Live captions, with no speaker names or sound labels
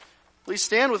Please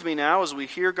stand with me now as we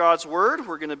hear God's Word.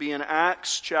 We're going to be in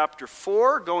Acts chapter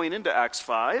 4, going into Acts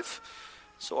 5.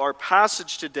 So our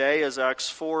passage today is Acts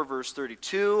 4, verse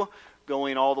 32,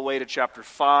 going all the way to chapter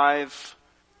 5,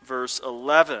 verse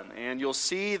 11. And you'll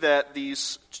see that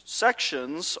these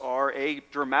sections are a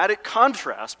dramatic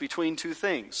contrast between two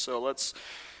things. So let's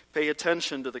pay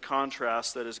attention to the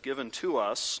contrast that is given to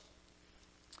us.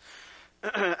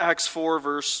 Acts 4,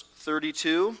 verse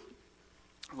 32.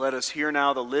 Let us hear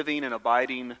now the living and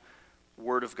abiding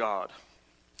Word of God.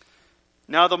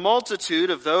 Now the multitude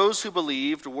of those who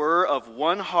believed were of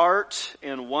one heart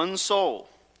and one soul.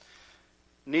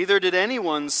 Neither did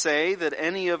anyone say that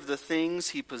any of the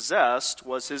things he possessed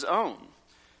was his own,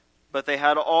 but they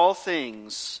had all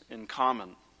things in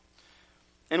common.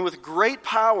 And with great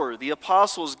power the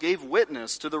apostles gave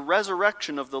witness to the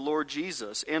resurrection of the Lord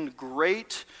Jesus, and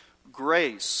great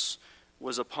grace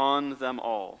was upon them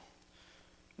all.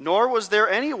 Nor was there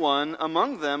anyone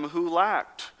among them who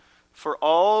lacked, for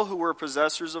all who were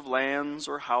possessors of lands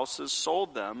or houses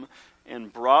sold them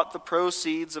and brought the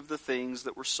proceeds of the things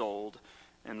that were sold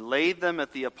and laid them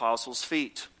at the apostles'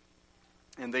 feet.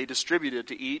 And they distributed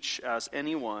to each as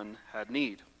anyone had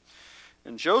need.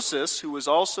 And Joseph, who was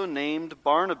also named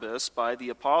Barnabas by the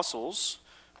apostles,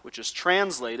 which is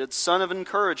translated son of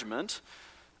encouragement,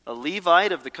 a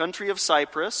Levite of the country of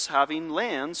Cyprus, having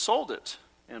land, sold it,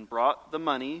 and brought the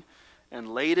money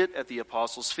and laid it at the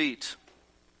apostles' feet.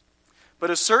 But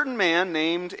a certain man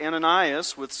named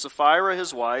Ananias, with Sapphira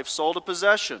his wife, sold a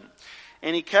possession,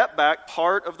 and he kept back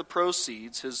part of the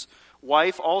proceeds, his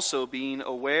wife also being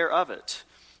aware of it,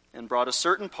 and brought a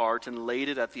certain part and laid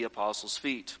it at the apostles'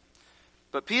 feet.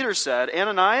 But Peter said,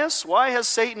 Ananias, why has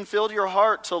Satan filled your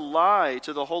heart to lie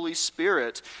to the Holy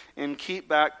Spirit and keep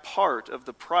back part of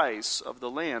the price of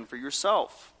the land for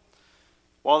yourself?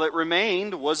 While it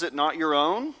remained, was it not your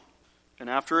own? And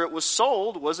after it was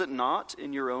sold, was it not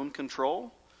in your own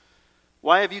control?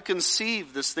 Why have you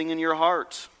conceived this thing in your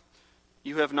heart?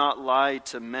 You have not lied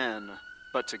to men,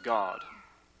 but to God.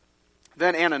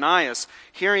 Then Ananias,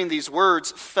 hearing these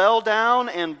words, fell down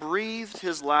and breathed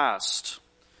his last.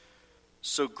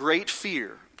 So great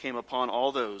fear came upon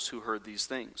all those who heard these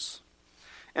things.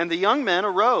 And the young men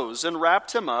arose and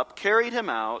wrapped him up, carried him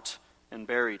out, and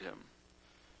buried him.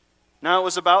 Now it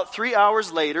was about 3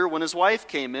 hours later when his wife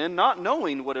came in, not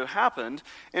knowing what had happened,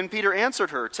 and Peter answered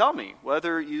her, Tell me,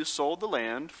 whether you sold the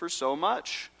land for so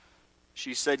much?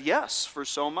 She said, Yes, for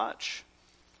so much.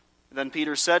 Then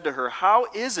Peter said to her, How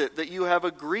is it that you have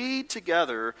agreed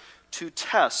together to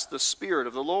test the Spirit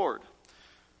of the Lord?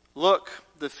 Look,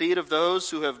 the feet of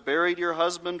those who have buried your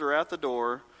husband are at the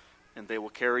door, and they will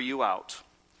carry you out.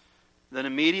 Then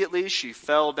immediately she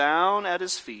fell down at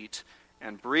his feet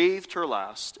and breathed her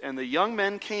last. And the young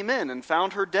men came in and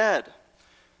found her dead,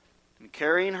 and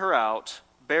carrying her out,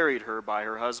 buried her by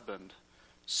her husband.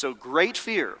 So great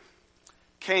fear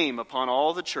came upon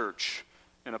all the church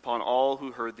and upon all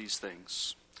who heard these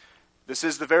things. This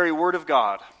is the very word of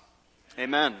God.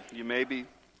 Amen. You may be.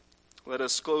 Let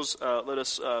us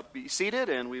be seated,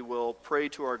 and we will pray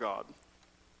to our God.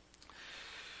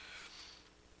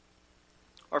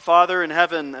 Our Father in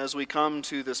heaven, as we come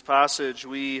to this passage,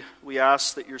 we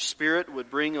ask that your Spirit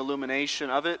would bring illumination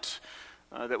of it,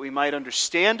 that we might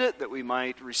understand it, that we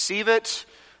might receive it,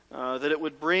 that it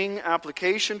would bring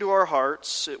application to our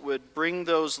hearts. It would bring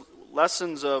those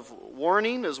lessons of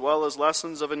warning as well as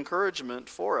lessons of encouragement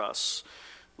for us.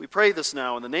 We pray this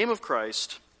now in the name of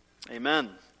Christ. Amen.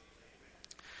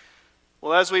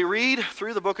 Well, as we read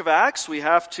through the book of Acts, we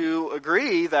have to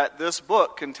agree that this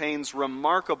book contains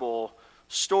remarkable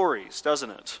stories,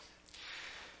 doesn't it?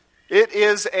 It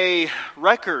is a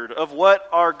record of what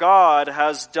our God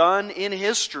has done in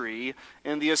history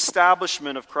in the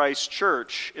establishment of Christ's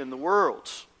church in the world.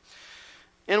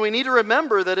 And we need to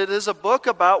remember that it is a book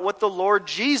about what the Lord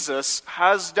Jesus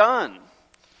has done,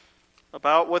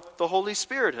 about what the Holy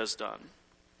Spirit has done.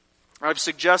 I've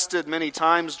suggested many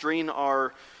times during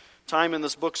our time in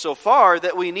this book so far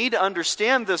that we need to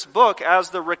understand this book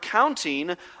as the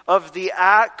recounting of the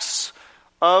acts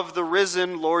of the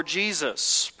risen Lord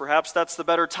Jesus. Perhaps that's the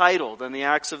better title than the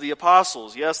Acts of the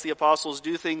Apostles. Yes, the apostles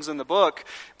do things in the book,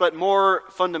 but more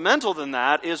fundamental than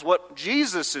that is what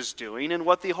Jesus is doing and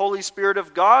what the Holy Spirit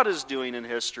of God is doing in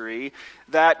history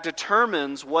that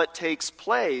determines what takes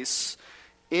place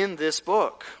in this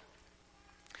book.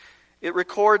 It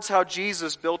records how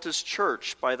Jesus built his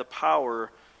church by the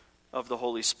power of the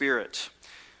Holy Spirit.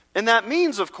 And that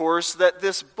means, of course, that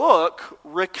this book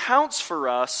recounts for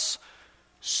us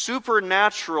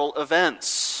supernatural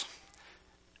events.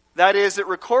 That is, it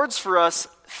records for us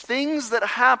things that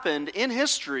happened in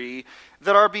history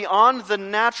that are beyond the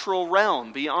natural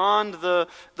realm, beyond the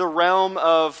realm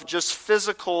of just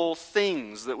physical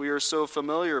things that we are so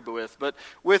familiar with, but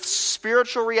with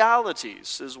spiritual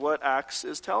realities is what Acts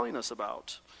is telling us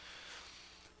about.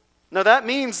 Now that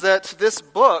means that this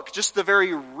book, just the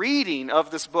very reading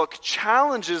of this book,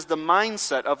 challenges the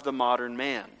mindset of the modern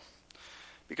man.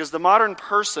 Because the modern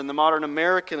person, the modern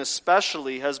American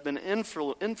especially, has been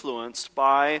influenced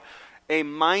by a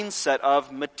mindset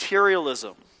of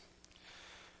materialism.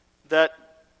 That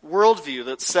worldview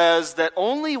that says that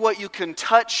only what you can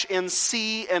touch and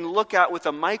see and look at with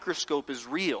a microscope is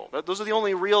real. Those are the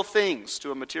only real things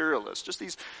to a materialist. Just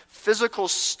these physical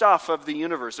stuff of the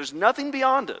universe. There's nothing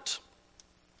beyond it.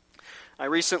 I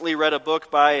recently read a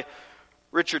book by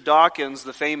Richard Dawkins,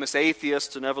 the famous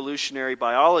atheist and evolutionary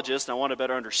biologist. And I want to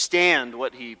better understand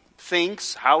what he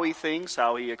thinks, how he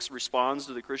responds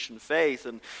to the Christian faith.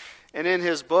 And in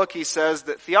his book, he says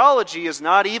that theology is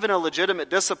not even a legitimate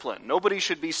discipline. Nobody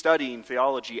should be studying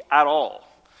theology at all.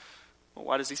 Well,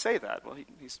 why does he say that? Well,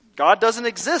 God doesn't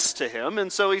exist to him,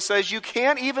 and so he says you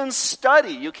can't even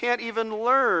study, you can't even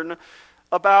learn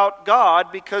about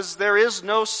God because there is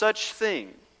no such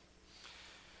thing.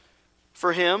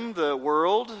 For him, the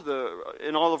world,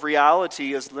 in all of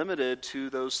reality, is limited to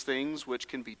those things which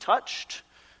can be touched,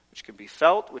 which can be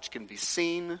felt, which can be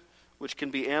seen, which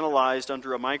can be analyzed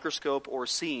under a microscope or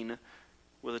seen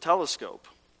with a telescope.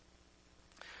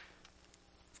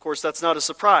 Of course, that's not a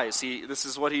surprise. This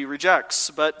is what he rejects.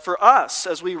 But for us,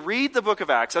 as we read the book of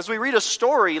Acts, as we read a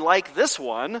story like this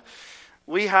one,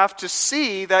 we have to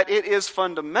see that it is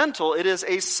fundamental, it is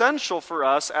essential for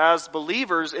us as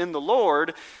believers in the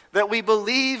Lord that we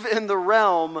believe in the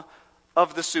realm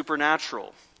of the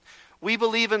supernatural. We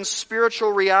believe in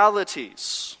spiritual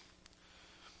realities.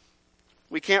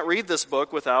 We can't read this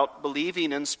book without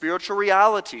believing in spiritual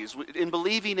realities, in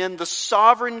believing in the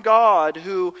sovereign God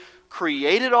who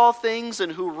created all things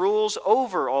and who rules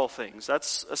over all things.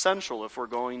 That's essential if we're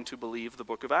going to believe the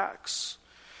book of Acts.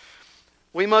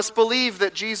 We must believe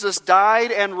that Jesus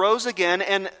died and rose again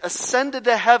and ascended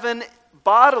to heaven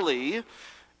bodily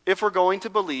if we're going to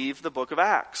believe the book of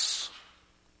Acts.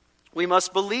 We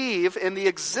must believe in the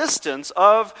existence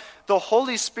of the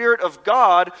Holy Spirit of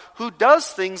God who does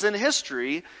things in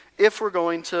history if we're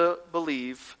going to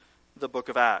believe the book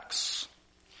of Acts.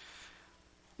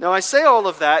 Now, I say all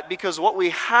of that because what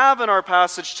we have in our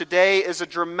passage today is a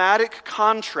dramatic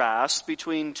contrast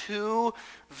between two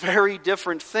very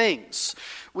different things.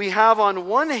 We have on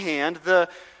one hand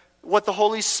what the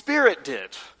Holy Spirit did.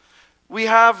 We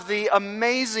have the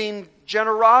amazing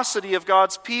generosity of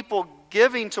God's people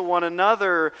giving to one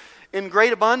another in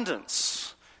great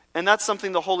abundance. And that's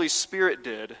something the Holy Spirit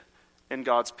did in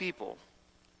God's people.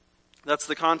 That's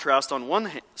the contrast on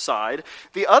one side.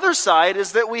 The other side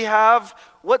is that we have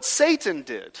what Satan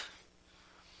did.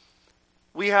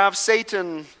 We have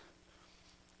Satan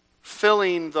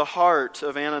filling the heart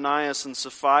of Ananias and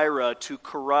Sapphira to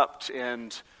corrupt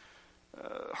and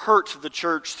hurt the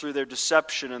church through their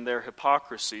deception and their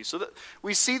hypocrisy. So that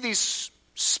we see these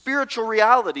spiritual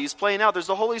realities playing out. There's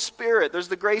the Holy Spirit. There's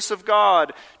the grace of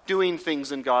God doing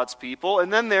things in God's people.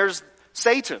 And then there's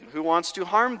Satan, who wants to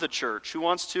harm the church, who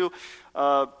wants to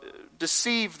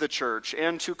deceive the church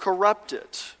and to corrupt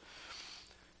it.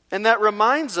 And that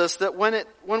reminds us that when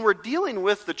we're dealing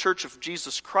with the Church of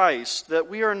Jesus Christ, that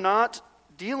we are not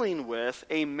dealing with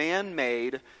a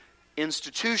man-made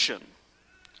institution.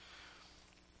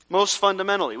 Most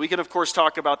fundamentally, we can of course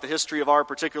talk about the history of our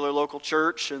particular local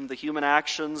church and the human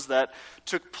actions that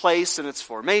took place in its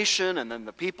formation and then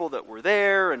the people that were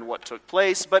there and what took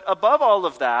place. But above all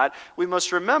of that, we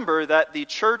must remember that the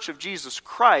Church of Jesus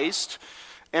Christ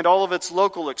and all of its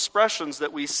local expressions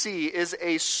that we see is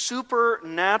a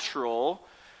supernatural,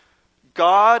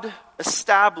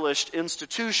 God-established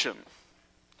institution.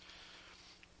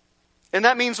 And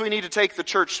that means we need to take the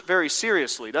church very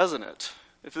seriously, doesn't it?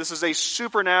 If this is a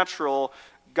supernatural,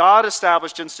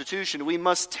 God-established institution, we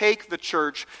must take the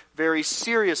church very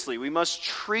seriously. We must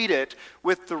treat it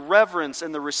with the reverence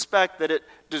and the respect that it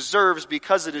deserves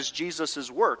because it is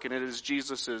Jesus' work and it is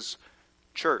Jesus'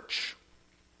 church.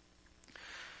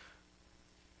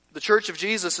 The Church of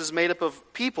Jesus is made up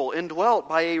of people indwelt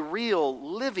by a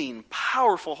real, living,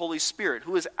 powerful Holy Spirit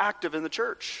who is active in the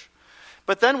church.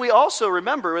 But then we also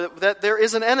remember that there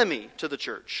is an enemy to the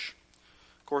church.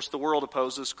 Of course, the world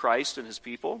opposes Christ and his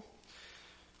people.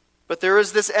 But there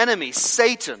is this enemy,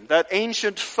 Satan, that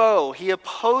ancient foe. He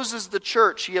opposes the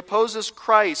church. He opposes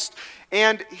Christ.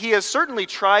 And he has certainly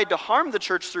tried to harm the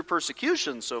church through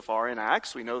persecution so far in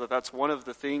Acts. We know that that's one of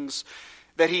the things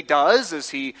that he does, is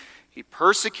he He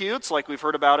persecutes, like we've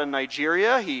heard about in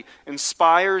Nigeria. He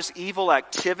inspires evil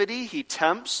activity. He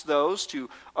tempts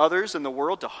others in the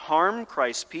world to harm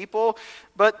Christ's people.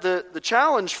 But the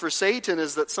challenge for Satan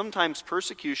is that sometimes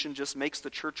persecution just makes the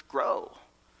church grow.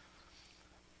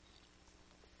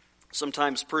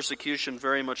 Sometimes persecution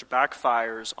very much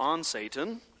backfires on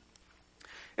Satan.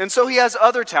 And so he has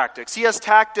other tactics. He has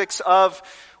tactics of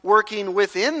working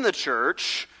within the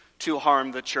church to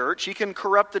harm the church. He can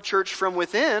corrupt the church from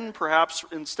within, perhaps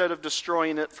instead of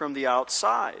destroying it from the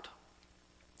outside.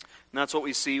 And that's what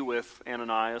we see with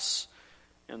Ananias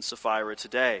and Sapphira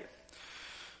today.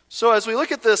 So as we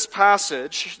look at this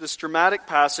passage, this dramatic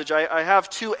passage, I have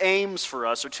two aims for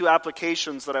us, or two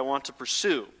applications that I want to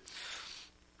pursue.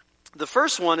 The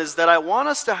first one is that I want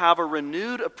us to have a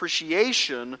renewed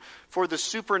appreciation for the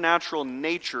supernatural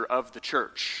nature of the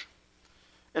church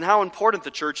and how important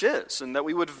the church is, and that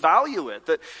we would value it,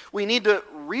 that we need to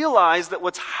realize that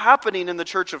what's happening in the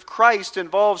church of Christ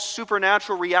involves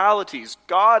supernatural realities,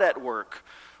 God at work,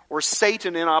 or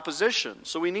Satan in opposition.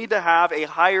 So we need to have a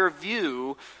higher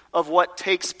view of what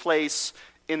takes place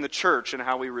in the church and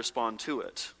how we respond to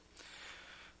it.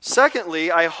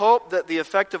 Secondly, I hope that the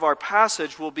effect of our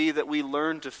passage will be that we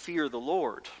learn to fear the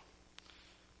Lord,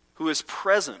 who is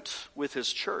present with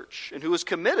his church and who is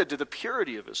committed to the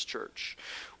purity of his church.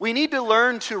 We need to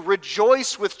learn to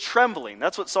rejoice with trembling.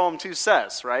 That's what Psalm 2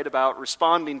 says, right, about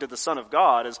responding to the Son of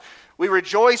God, is we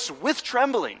rejoice with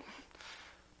trembling.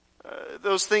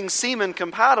 Those things seem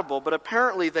incompatible, but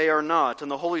apparently they are not, and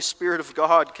the Holy Spirit of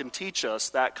God can teach us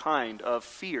that kind of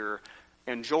fear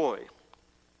and joy.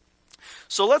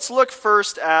 So let's look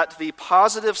first at the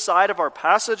positive side of our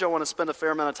passage. I want to spend a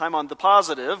fair amount of time on the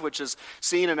positive, which is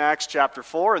seen in Acts chapter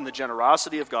 4 and the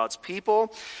generosity of God's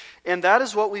people. And that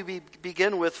is what we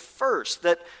begin with first,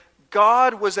 that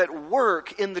God was at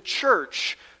work in the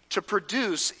church to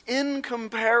produce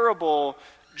incomparable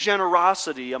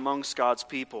generosity amongst God's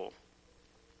people.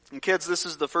 And kids, this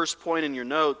is the first point in your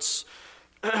notes.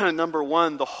 Number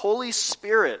one, the Holy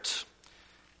Spirit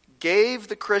gave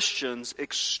the Christians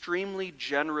extremely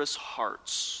generous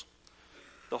hearts.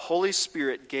 The Holy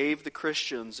Spirit gave the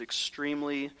Christians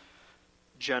extremely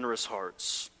generous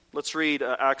hearts. Let's read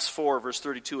Acts 4, verse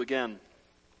 32 again.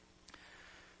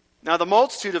 Now the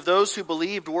multitude of those who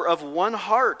believed were of one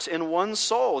heart and one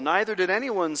soul. Neither did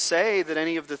anyone say that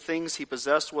any of the things he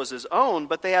possessed was his own,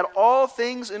 but they had all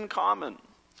things in common.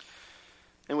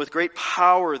 And with great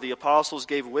power the apostles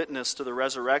gave witness to the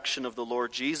resurrection of the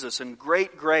Lord Jesus, and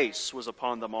great grace was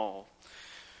upon them all.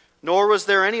 Nor was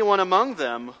there anyone among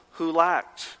them who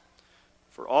lacked.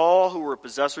 For all who were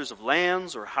possessors of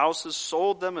lands or houses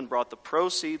sold them and brought the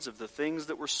proceeds of the things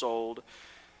that were sold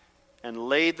and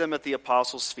laid them at the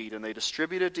apostles' feet, and they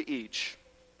distributed to each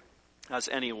as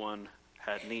anyone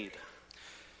had need.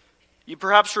 You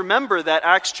perhaps remember that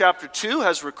Acts chapter 2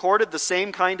 has recorded the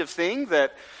same kind of thing,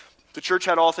 that the church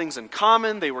had all things in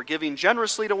common. They were giving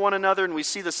generously to one another, and we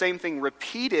see the same thing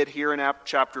repeated here in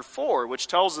chapter 4, which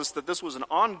tells us that this was an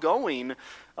ongoing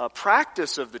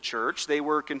practice of the church. They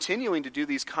were continuing to do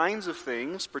these kinds of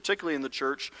things, particularly in the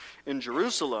church in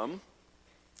Jerusalem.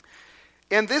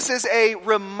 And this is a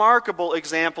remarkable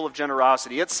example of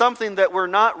generosity. It's something that we're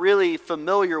not really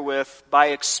familiar with by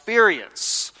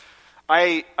experience.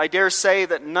 I dare say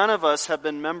that none of us have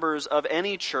been members of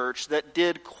any church that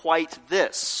did quite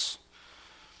this.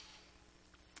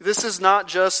 This is not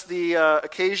just the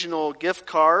occasional gift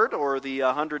card or the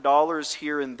 $100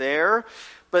 here and there,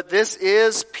 but this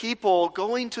is people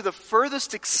going to the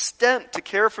furthest extent to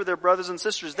care for their brothers and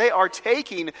sisters. They are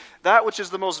taking that which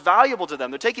is the most valuable to them.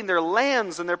 They're taking their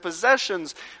lands and their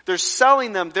possessions. They're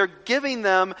selling them. They're giving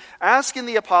them, asking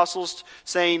the apostles,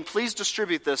 saying, please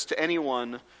distribute this to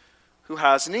anyone who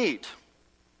has need.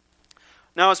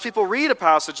 Now, as people read a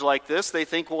passage like this, they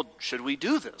think, well, should we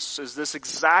do this? Is this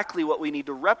exactly what we need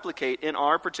to replicate in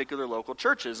our particular local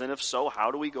churches? And if so,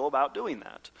 how do we go about doing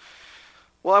that?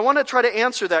 Well, I want to try to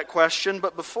answer that question,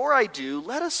 but before I do,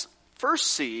 let us first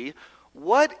see,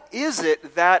 what is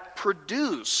it that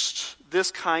produced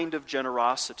this kind of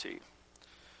generosity?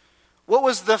 What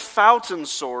was the fountain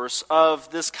source of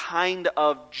this kind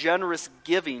of generous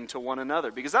giving to one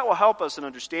another? Because that will help us in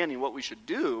understanding what we should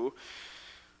do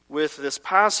with this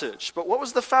passage. But what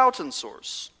was the fountain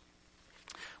source?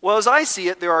 Well, as I see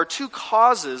it, there are two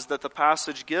causes that the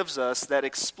passage gives us that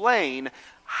explain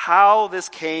how this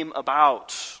came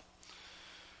about.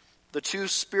 The two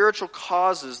spiritual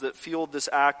causes that fueled this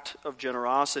act of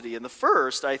generosity. And the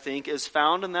first, I think, is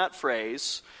found in that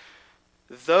phrase,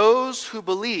 those who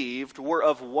believed were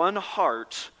of one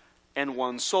heart and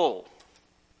one soul.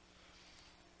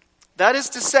 That is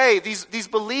to say, these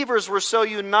believers were so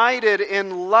united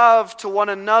in love to one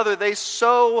another, they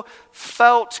so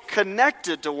felt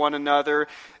connected to one another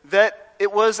that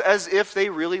it was as if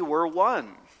they really were one.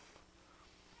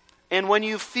 And when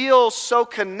you feel so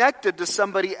connected to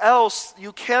somebody else,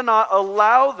 you cannot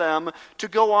allow them to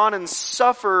go on and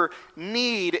suffer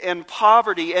need and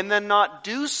poverty and then not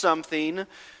do something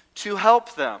to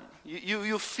help them.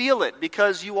 You feel it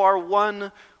because you are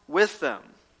one with them.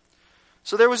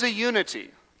 So there was a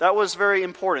unity. That was very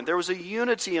important. There was a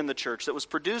unity in the church that was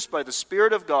produced by the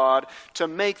Spirit of God to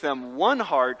make them one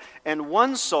heart and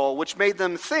one soul, which made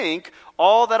them think,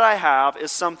 all that I have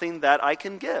is something that I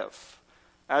can give.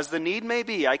 As the need may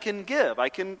be, I can give. I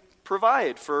can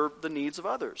provide for the needs of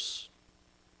others.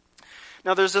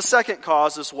 Now there's a second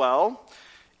cause as well,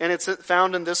 and it's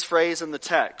found in this phrase in the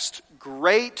text.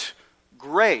 Great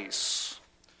grace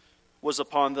was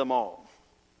upon them all.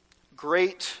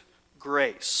 Great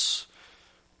grace.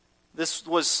 This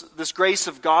grace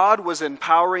of God was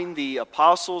empowering the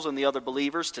apostles and the other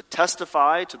believers to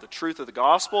testify to the truth of the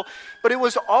gospel, but it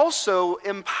was also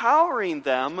empowering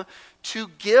them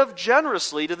to give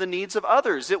generously to the needs of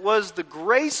others. It was the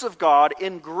grace of God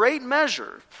in great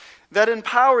measure that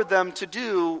empowered them to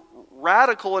do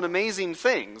radical and amazing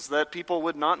things that people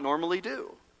would not normally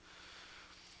do.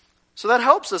 So that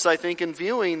helps us, I think, in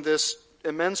viewing this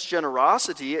immense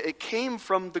generosity. It came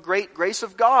from the great grace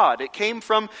of God. It came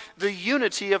from the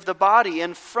unity of the body,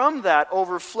 and from that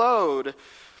overflowed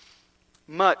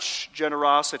much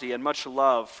generosity and much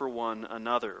love for one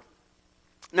another.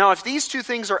 Now, if these two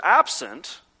things are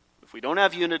absent, if we don't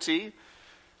have unity,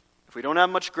 if we don't have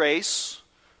much grace,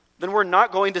 then we're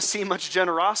not going to see much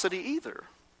generosity either.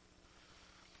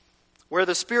 Where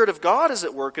the Spirit of God is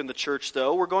at work in the church,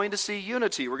 though, we're going to see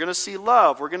unity, we're going to see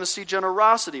love, we're going to see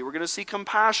generosity, we're going to see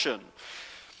compassion.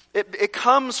 It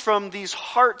comes from these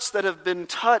hearts that have been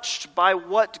touched by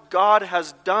what God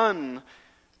has done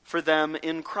for them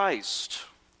in Christ.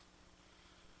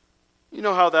 You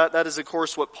know how that is, of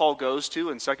course, what Paul goes to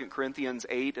in 2 Corinthians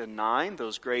 8 and 9,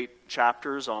 those great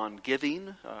chapters on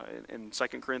giving in 2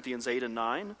 Corinthians 8 and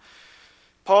 9.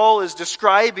 Paul is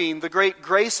describing the great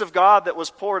grace of God that was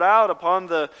poured out upon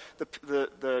the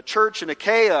church in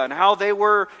Achaia and how they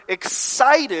were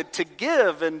excited to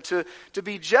give and to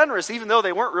be generous, even though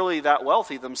they weren't really that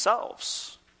wealthy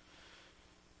themselves.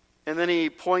 And then he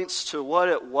points to what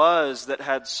it was that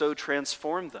had so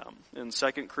transformed them. In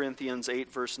 2 Corinthians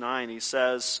 8, verse 9, he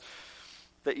says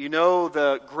that you know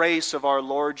the grace of our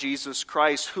Lord Jesus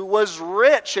Christ, who was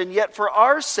rich and yet for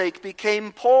our sake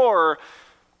became poor,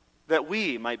 that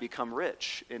we might become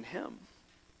rich in him.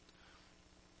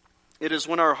 It is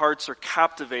when our hearts are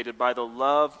captivated by the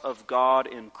love of God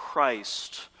in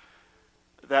Christ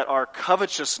that our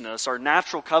covetousness, our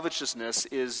natural covetousness,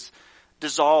 is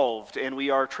dissolved and we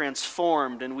are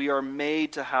transformed and we are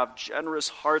made to have generous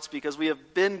hearts because we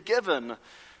have been given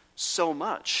so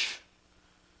much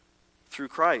through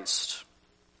Christ.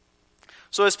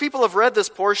 So as people have read this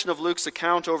portion of Luke's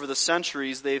account over the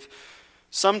centuries, they've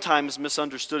sometimes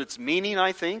misunderstood its meaning,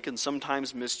 I think, and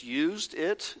sometimes misused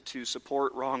it to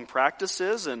support wrong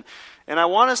practices. And I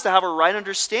want us to have a right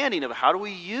understanding of how do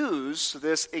we use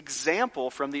this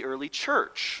example from the early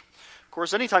church. Of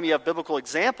course, anytime you have biblical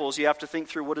examples, you have to think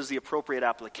through what is the appropriate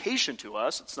application to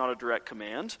us. It's not a direct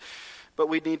command, but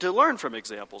we need to learn from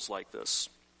examples like this.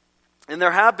 And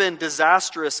there have been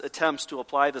disastrous attempts to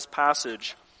apply this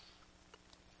passage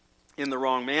in the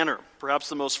wrong manner. Perhaps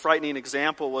the most frightening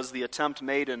example was the attempt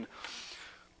made in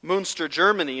Münster,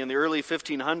 Germany in the early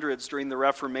 1500s during the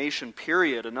Reformation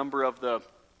period. A number of the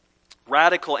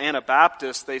radical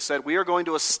Anabaptists, they said, we are going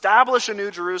to establish a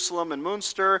New Jerusalem in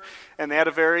Münster, and they had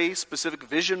a very specific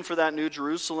vision for that New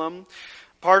Jerusalem.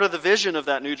 Part of the vision of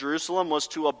that New Jerusalem was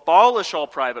to abolish all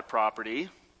private property,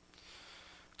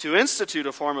 to institute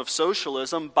a form of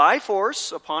socialism by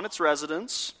force upon its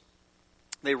residents.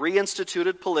 They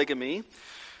reinstituted polygamy,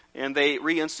 and they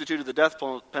reinstituted the death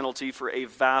penalty for a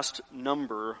vast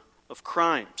number of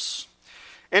crimes.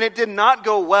 And it did not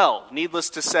go well,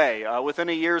 needless to say. Within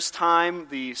a year's time,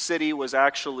 the city was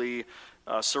actually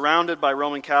surrounded by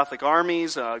Roman Catholic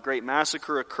armies. A great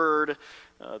massacre occurred.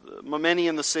 Many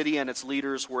in the city and its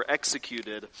leaders were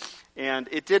executed. And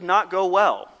it did not go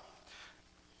well.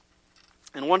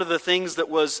 And one of the things that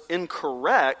was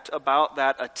incorrect about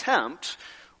that attempt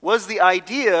was the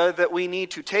idea that we need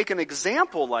to take an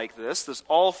example like this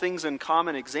all things in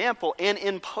common example, and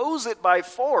impose it by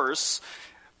force,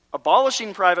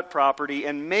 abolishing private property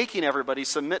and making everybody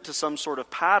submit to some sort of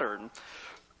pattern.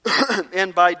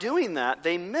 And by doing that,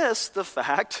 they miss the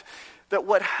fact that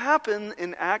what happened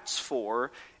in Acts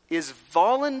 4 is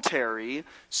voluntary,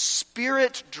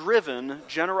 Spirit-driven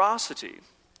generosity.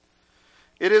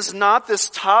 It is not this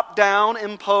top-down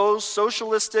imposed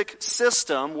socialistic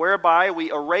system whereby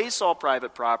we erase all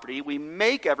private property, we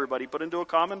make everybody put into a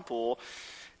common pool,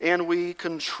 and we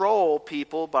control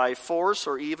people by force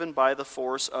or even by the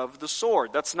force of the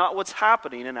sword. That's not what's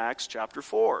happening in Acts chapter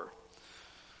 4.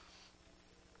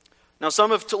 Now,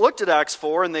 some have looked at Acts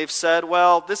 4 and they've said,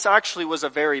 well, this actually was a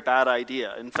very bad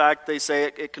idea. In fact, they say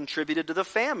it contributed to the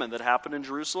famine that happened in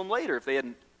Jerusalem later. If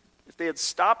they had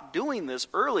stopped doing this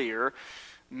earlier,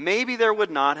 maybe there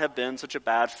would not have been such a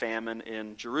bad famine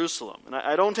in Jerusalem. And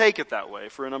I don't take it that way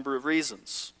for a number of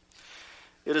reasons.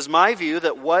 It is my view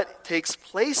that what takes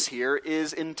place here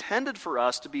is intended for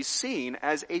us to be seen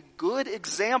as a good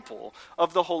example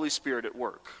of the Holy Spirit at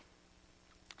work.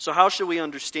 So how should we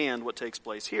understand what takes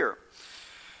place here?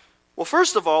 Well,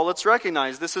 first of all, let's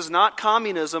recognize this is not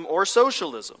communism or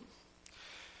socialism.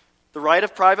 The right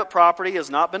of private property has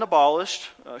not been abolished.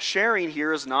 Sharing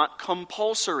here is not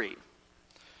compulsory.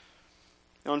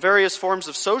 Now, in various forms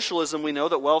of socialism, we know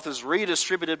that wealth is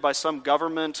redistributed by some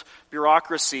government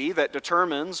bureaucracy that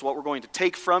determines what we're going to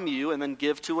take from you and then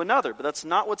give to another. But that's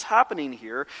not what's happening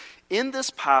here. In this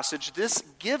passage, this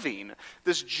giving,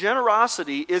 this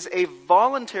generosity is a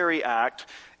voluntary act,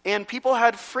 and people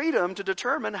had freedom to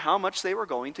determine how much they were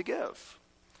going to give.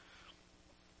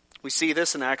 We see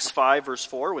this in Acts 5, verse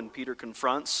 4, when Peter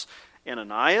confronts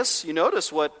Ananias. You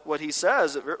notice what he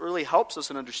says. It really helps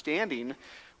us in understanding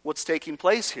what's taking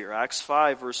place here. Acts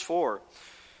 5, verse 4.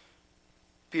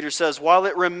 Peter says, while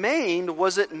it remained,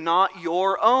 was it not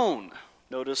your own?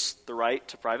 Notice the right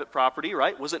to private property,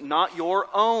 right? Was it not your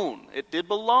own? It did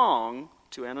belong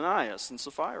to Ananias and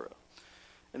Sapphira.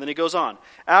 And then he goes on.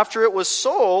 After it was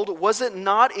sold, was it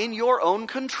not in your own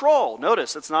control?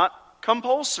 Notice, it's not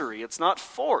compulsory. It's not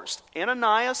forced.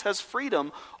 Ananias has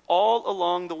freedom all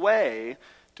along the way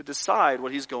to decide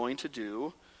what he's going to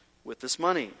do with this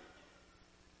money.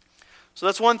 So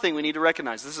that's one thing we need to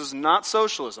recognize. This is not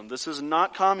socialism. This is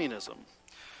not communism.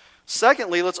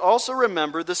 Secondly, let's also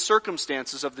remember the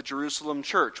circumstances of the Jerusalem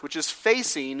church, which is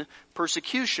facing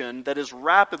persecution that is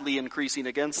rapidly increasing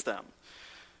against them.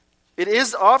 It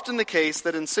is often the case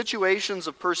that in situations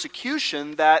of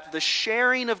persecution that the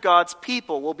sharing of God's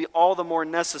people will be all the more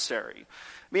necessary. I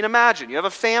mean, imagine you have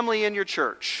a family in your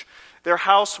church. Their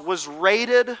house was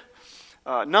raided.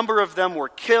 A number of them were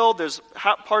killed. There's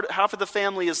half of the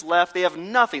family is left. They have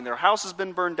nothing. Their house has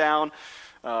been burned down.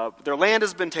 Their land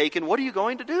has been taken. What are you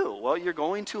going to do? Well, you're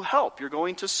going to help. You're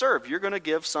going to serve. You're going to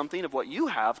give something of what you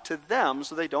have to them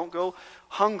so they don't go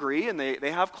hungry and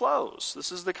they have clothes.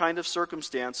 This is the kind of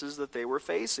circumstances that they were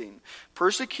facing.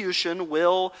 Persecution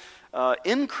will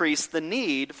increase the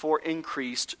need for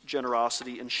increased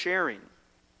generosity and sharing.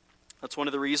 That's one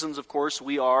of the reasons, of course,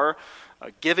 we are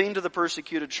giving to the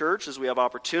persecuted church as we have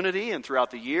opportunity, and throughout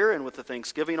the year and with the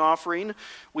Thanksgiving offering,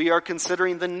 we are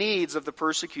considering the needs of the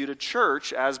persecuted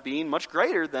church as being much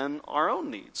greater than our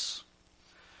own needs.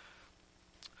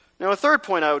 Now, a third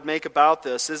point I would make about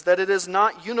this is that it is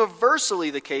not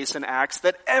universally the case in Acts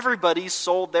that everybody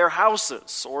sold their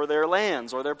houses or their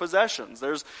lands or their possessions.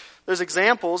 There's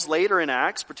examples later in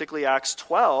Acts, particularly Acts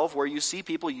 12, where you see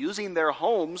people using their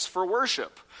homes for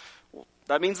worship.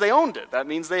 That means they owned it. That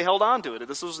means they held on to it.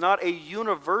 This was not a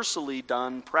universally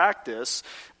done practice,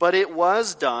 but it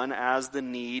was done as the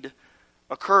need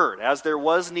occurred. As there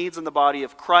was needs in the body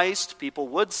of Christ, people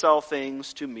would sell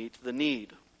things to meet the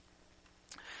need.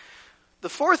 The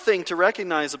fourth thing to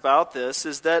recognize about this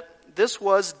is that this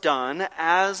was done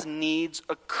as needs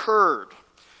occurred.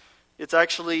 It's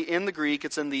actually in the Greek,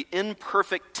 it's in the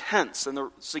imperfect tense. And the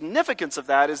significance of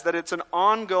that is that it's an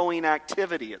ongoing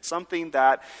activity. It's something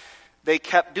that they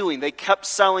kept doing. They kept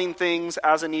selling things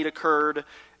as a need occurred,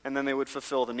 and then they would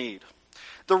fulfill the need.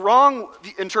 The wrong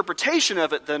interpretation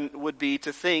of it then would be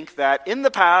to think that in the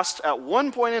past, at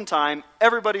one point in time,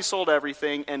 everybody sold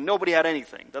everything and nobody had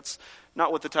anything. That's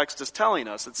not what the text is telling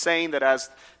us. It's saying that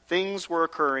as things were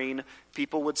occurring,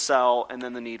 people would sell and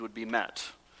then the need would be met.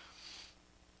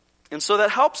 And so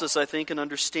that helps us, I think, in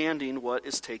understanding what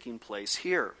is taking place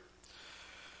here.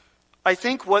 I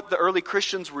think what the early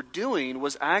Christians were doing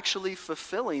was actually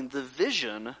fulfilling the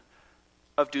vision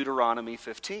of Deuteronomy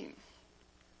 15.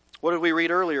 What did we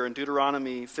read earlier in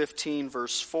Deuteronomy 15,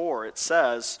 verse 4? It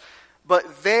says,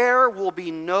 "But there will be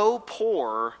no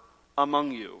poor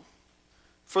among you,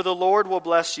 for the Lord will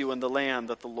bless you in the land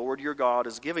that the Lord your God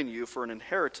is giving you for an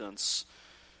inheritance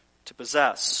to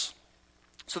possess."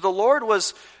 So the Lord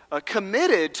was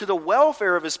committed to the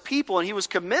welfare of his people, and he was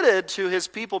committed to his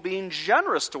people being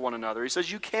generous to one another. He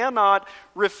says you cannot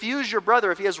refuse your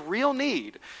brother if he has real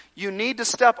need. You need to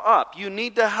step up. You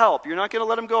need to help. You're not going to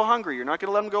let him go hungry. You're not going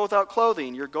to let him go without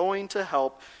clothing. You're going to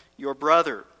help your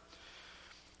brother.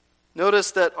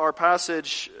 Notice that our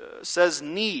passage says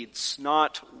needs,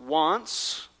 not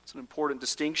wants. It's an important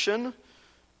distinction.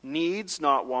 Needs,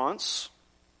 not wants.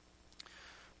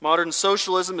 Modern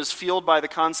socialism is fueled by the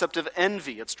concept of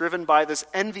envy. It's driven by this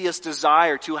envious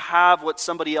desire to have what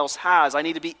somebody else has. I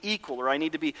need to be equal, or I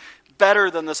need to be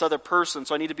better than this other person,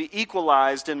 so I need to be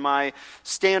equalized in my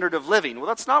standard of living. Well,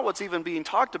 that's not what's even being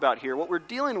talked about here. What we're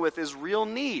dealing with is real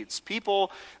needs.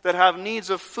 People that have needs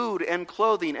of food and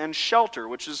clothing and shelter,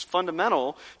 which is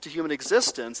fundamental to human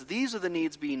existence. These are the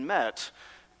needs being met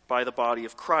by the body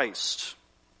of Christ.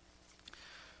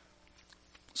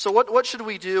 So what should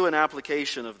we do in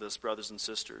application of this, brothers and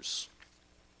sisters?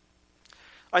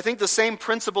 I think the same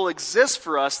principle exists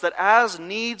for us, that as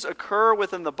needs occur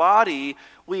within the body,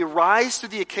 we rise to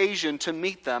the occasion to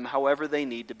meet them however they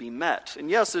need to be met. And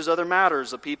yes, there's other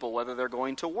matters of people, whether they're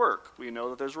going to work. We know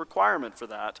that there's a requirement for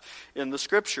that in the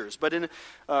Scriptures. But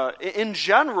in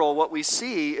general, what we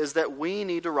see is that we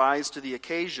need to rise to the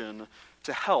occasion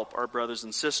to help our brothers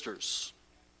and sisters.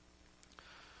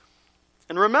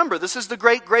 And remember, this is the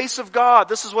great grace of God.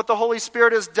 This is what the Holy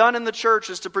Spirit has done in the church,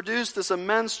 is to produce this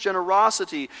immense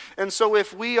generosity. And so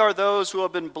if we are those who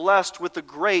have been blessed with the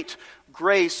great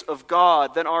grace of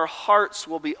God, then our hearts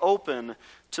will be open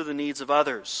to the needs of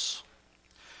others.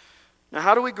 Now,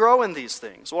 how do we grow in these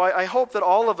things? Well, I hope that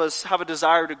all of us have a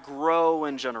desire to grow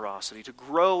in generosity, to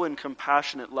grow in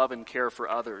compassionate love and care for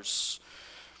others.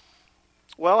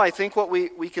 Well, I think what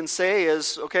we can say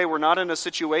is, okay, we're not in a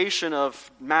situation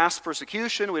of mass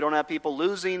persecution. We don't have people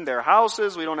losing their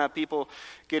houses. We don't have people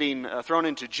getting thrown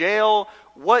into jail.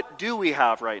 What do we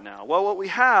have right now? Well, what we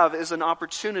have is an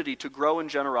opportunity to grow in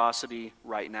generosity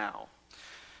right now.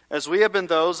 As we have been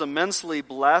those immensely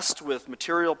blessed with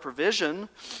material provision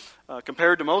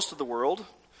compared to most of the world,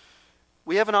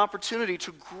 we have an opportunity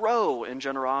to grow in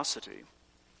generosity.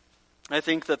 I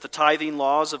think that the tithing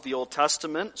laws of the Old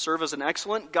Testament serve as an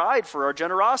excellent guide for our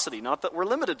generosity. Not that we're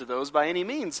limited to those by any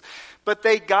means, but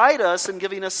they guide us in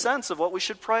giving a sense of what we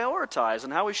should prioritize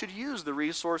and how we should use the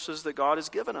resources that God has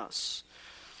given us.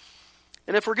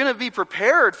 And if we're going to be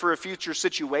prepared for a future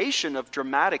situation of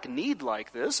dramatic need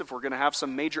like this, if we're going to have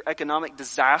some major economic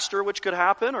disaster which could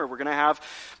happen, or we're going to have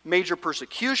major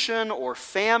persecution or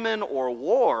famine or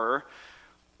war,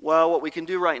 well, what we can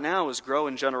do right now is grow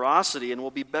in generosity, and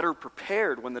we'll be better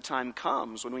prepared when the time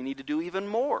comes, when we need to do even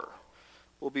more.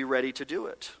 We'll be ready to do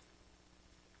it.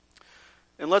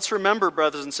 And let's remember,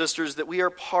 brothers and sisters, that we are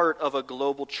part of a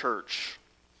global church.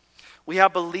 We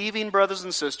have believing brothers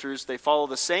and sisters. They follow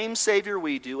the same Savior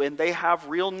we do, and they have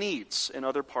real needs in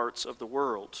other parts of the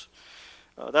world.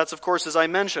 That's, of course, as I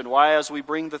mentioned, why as we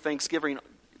bring the Thanksgiving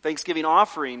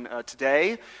offering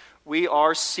today, we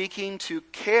are seeking to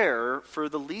care for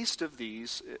the least of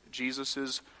these,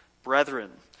 Jesus'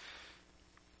 brethren.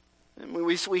 And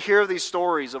we hear these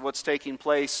stories of what's taking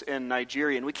place in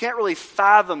Nigeria, and we can't really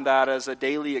fathom that as a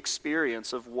daily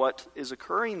experience of what is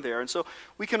occurring there. And so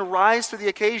we can rise to the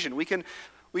occasion. We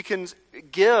can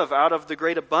give out of the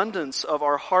great abundance of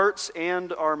our hearts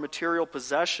and our material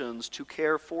possessions to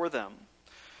care for them.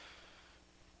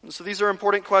 And so these are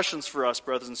important questions for us,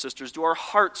 brothers and sisters. Do our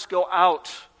hearts go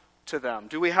out to them?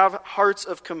 Do we have hearts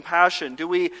of compassion? Do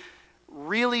we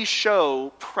really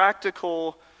show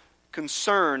practical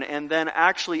concern and then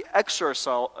actually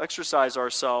exercise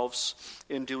ourselves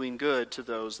in doing good to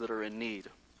those that are in need?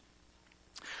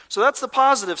 So that's the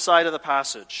positive side of the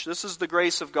passage. This is the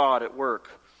grace of God at work.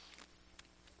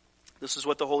 This is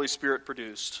what the Holy Spirit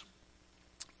produced.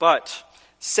 But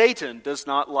Satan does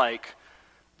not like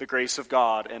the grace of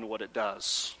God and what it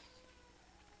does.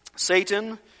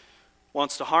 Satan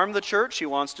wants to harm the church. He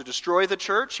wants to destroy the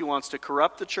church. He wants to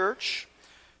corrupt the church.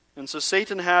 And so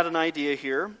Satan had an idea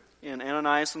here, and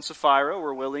Ananias and Sapphira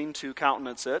were willing to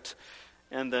countenance it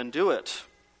and then do it.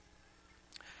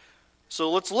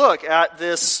 So let's look at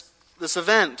this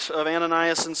event of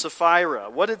Ananias and Sapphira.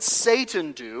 What did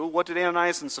Satan do? What did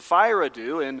Ananias and Sapphira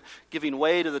do in giving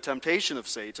way to the temptation of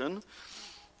Satan?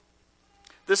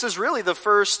 This is really the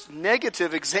first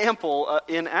negative example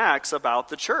in Acts about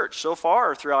the church. So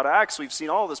far throughout Acts, we've seen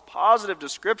all this positive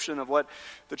description of what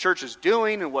the church is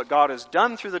doing and what God has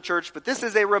done through the church. But this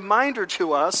is a reminder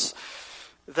to us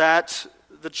that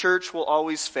the church will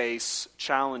always face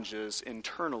challenges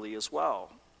internally as well.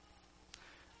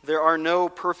 There are no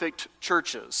perfect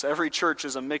churches. Every church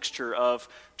is a mixture of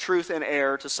truth and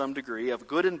error to some degree, of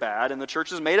good and bad, and the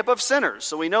church is made up of sinners,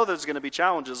 so we know there's going to be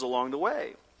challenges along the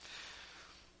way.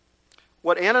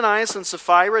 What Ananias and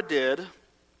Sapphira did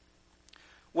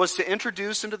was to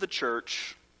introduce into the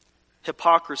church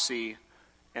hypocrisy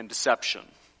and deception.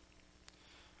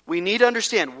 We need to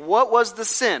understand, what was the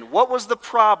sin? What was the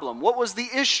problem? What was the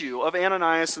issue of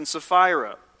Ananias and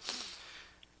Sapphira?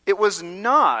 It was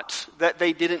not that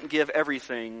they didn't give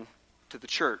everything to the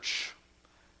church,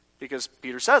 because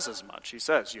Peter says as much. He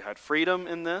says, you had freedom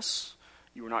in this.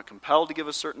 You were not compelled to give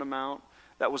a certain amount.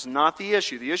 That was not the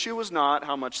issue. The issue was not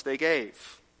how much they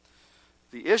gave.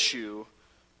 The issue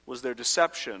was their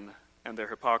deception and their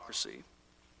hypocrisy.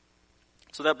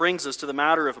 So that brings us to the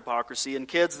matter of hypocrisy. And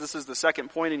kids, this is the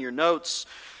second point in your notes.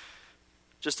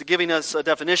 Just to giving us a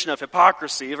definition of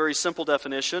hypocrisy, a very simple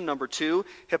definition. Number 2,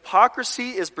 hypocrisy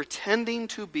is pretending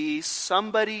to be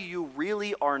somebody you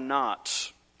really are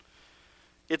not.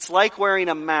 It's like wearing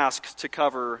a mask to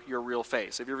cover your real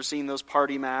face. Have you ever seen those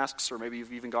party masks? Or maybe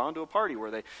you've even gone to a party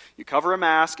where you cover a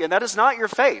mask, and that is not your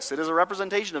face. It is a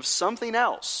representation of something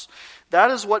else.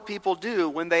 That is what people do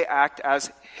when they act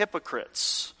as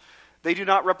hypocrites. They do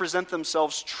not represent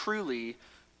themselves truly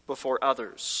before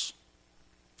others.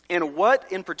 And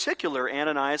what, in particular,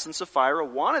 Ananias and Sapphira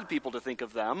wanted people to think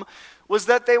of them was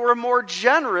that they were more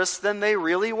generous than they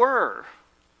really were.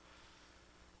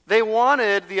 They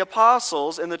wanted the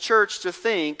apostles and the church to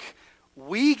think,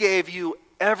 we gave you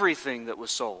everything that was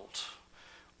sold.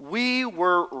 We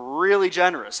were really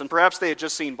generous. And perhaps they had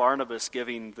just seen Barnabas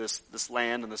giving this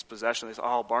land and this possession. They said,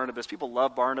 oh, Barnabas, people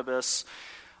love Barnabas.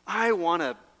 I want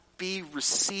to be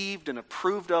received and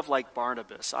approved of like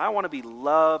Barnabas. I want to be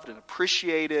loved and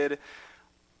appreciated.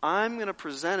 I'm going to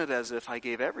present it as if I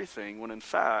gave everything, when in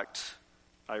fact,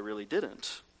 I really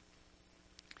didn't.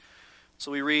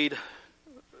 So we read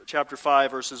chapter 5,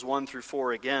 verses 1 through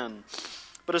 4 again.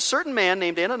 But a certain man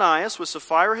named Ananias, with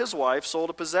Sapphira his wife,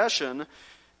 sold a possession,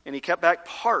 and he kept back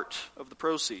part of the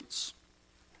proceeds.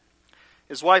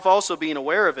 His wife also being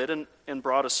aware of it, and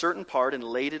brought a certain part and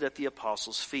laid it at the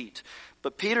apostles' feet.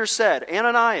 But Peter said,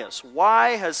 Ananias,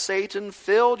 why has Satan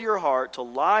filled your heart to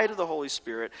lie to the Holy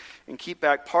Spirit and keep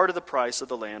back part of the price of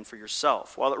the land for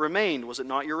yourself? While it remained, was it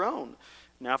not your own?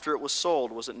 And after it was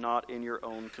sold, was it not in your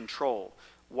own control?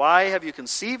 Why have you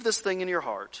conceived this thing in your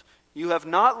heart? You have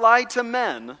not lied to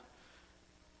men,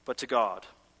 but to God.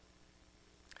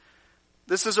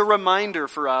 This is a reminder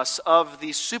for us of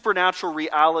the supernatural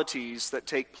realities that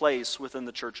take place within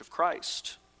the Church of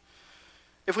Christ.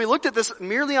 If we looked at this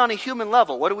merely on a human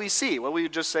level, what do we see? Well, we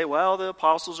would just say, well, the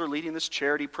apostles are leading this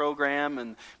charity program,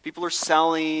 and people are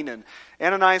selling, and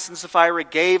Ananias and Sapphira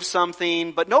gave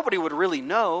something, but nobody would really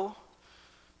know.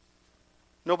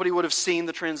 Nobody would have seen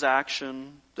the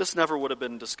transaction. This never would have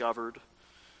been discovered.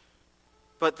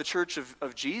 But the church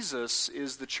of Jesus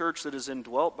is the church that is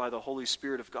indwelt by the Holy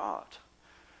Spirit of God.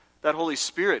 That Holy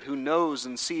Spirit who knows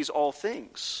and sees all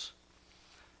things.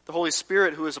 The Holy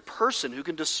Spirit who is a person who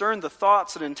can discern the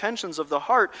thoughts and intentions of the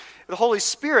heart. The Holy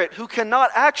Spirit who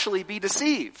cannot actually be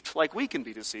deceived like we can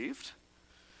be deceived.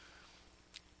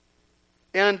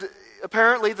 And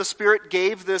apparently the Spirit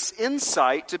gave this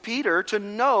insight to Peter to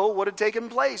know what had taken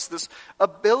place. This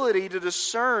ability to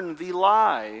discern the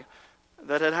lie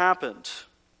that had happened.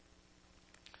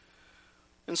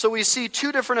 And so we see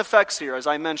two different effects here, as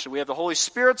I mentioned. We have the Holy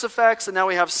Spirit's effects, and now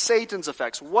we have Satan's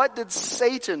effects. What did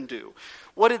Satan do?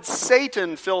 What did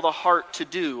Satan fill the heart to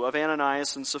do of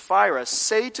Ananias and Sapphira?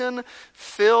 Satan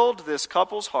filled this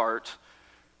couple's heart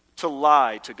to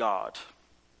lie to God,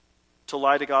 to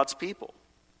lie to God's people,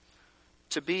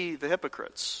 to be the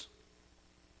hypocrites.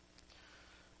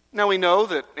 Now we know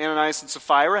that Ananias and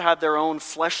Sapphira had their own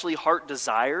fleshly heart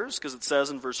desires, because it says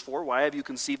in verse 4, why have you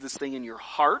conceived this thing in your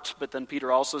heart? But then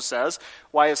Peter also says,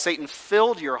 why has Satan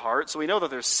filled your heart? So we know that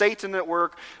there's Satan at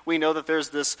work. We know that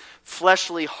there's this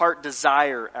fleshly heart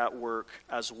desire at work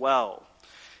as well.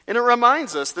 And it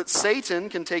reminds us that Satan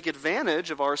can take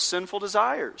advantage of our sinful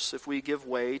desires if we give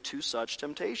way to such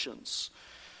temptations.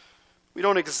 We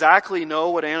don't exactly know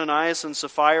what Ananias and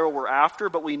Sapphira were after,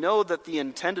 but we know that the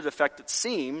intended effect, it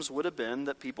seems, would have been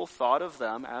that people thought of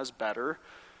them as better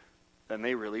than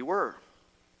they really were.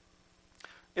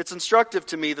 It's instructive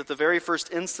to me that the very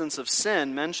first instance of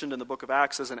sin mentioned in the book of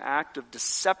Acts is an act of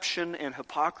deception and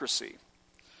hypocrisy.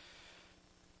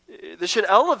 This should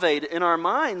elevate in our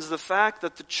minds the fact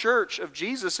that the church of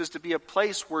Jesus is to be a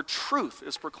place where truth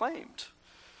is proclaimed.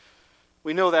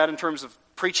 We know that in terms of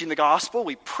preaching the gospel,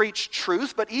 we preach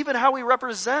truth, but even how we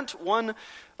represent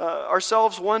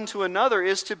ourselves one to another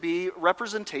is to be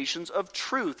representations of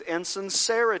truth and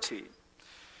sincerity.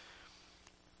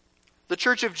 The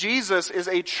church of Jesus is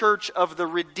a church of the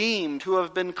redeemed who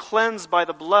have been cleansed by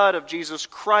the blood of Jesus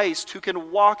Christ, who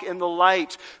can walk in the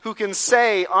light, who can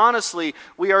say, honestly,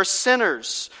 we are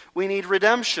sinners, we need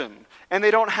redemption, and they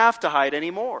don't have to hide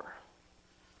anymore.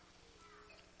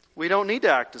 We don't need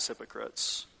to act as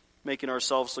hypocrites, making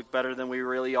ourselves look better than we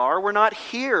really are. We're not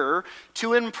here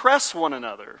to impress one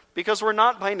another, because we're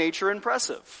not by nature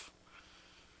impressive.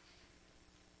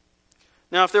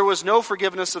 Now, if there was no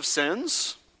forgiveness of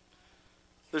sins,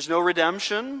 there's no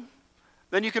redemption,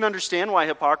 then you can understand why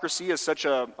hypocrisy is such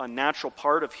a natural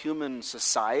part of human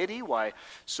society, why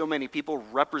so many people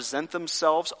represent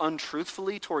themselves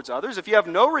untruthfully towards others. If you have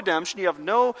no redemption, you have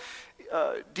no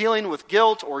dealing with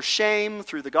guilt or shame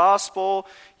through the gospel,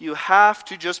 you have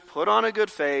to just put on a good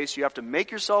face, you have to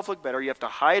make yourself look better, you have to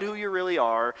hide who you really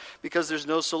are, because there's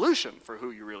no solution for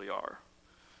who you really are.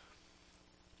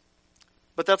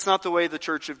 But that's not the way the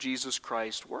Church of Jesus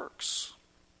Christ works.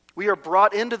 We are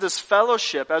brought into this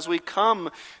fellowship as we come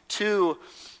to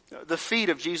the feet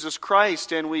of Jesus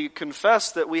Christ and we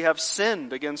confess that we have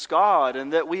sinned against God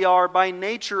and that we are by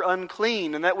nature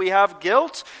unclean and that we have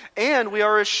guilt and we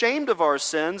are ashamed of our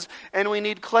sins and we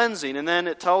need cleansing. And then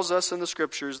it tells us in the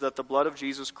Scriptures that the blood of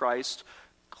Jesus Christ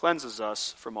cleanses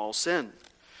us from all sin.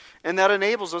 And that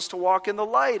enables us to walk in the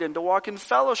light and to walk in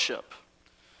fellowship.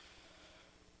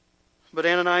 But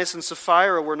Ananias and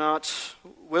Sapphira were not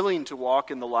willing to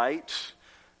walk in the light.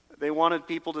 They wanted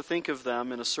people to think of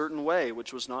them in a certain way,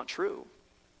 which was not true.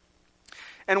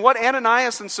 And what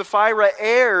Ananias and Sapphira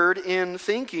erred in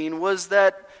thinking was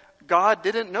that God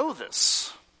didn't know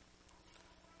this.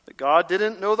 That God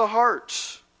didn't know the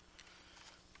heart.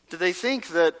 Did they think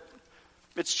that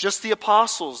it's just the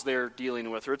apostles they're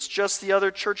dealing with, or it's just the other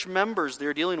church members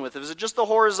they're dealing with? Is it just the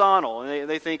horizontal? And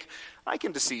they think, I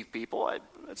can deceive people.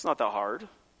 It's not that hard.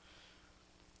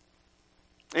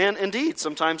 And indeed,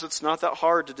 sometimes it's not that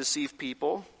hard to deceive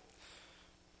people.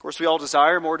 Of course, we all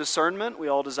desire more discernment. We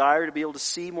all desire to be able to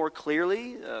see more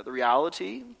clearly the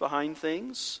reality behind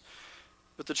things.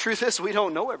 But the truth is, we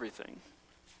don't know everything.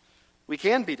 We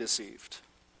can be deceived.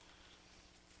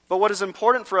 But what is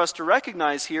important for us to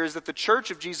recognize here is that the Church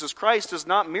of Jesus Christ is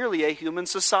not merely a human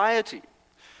society.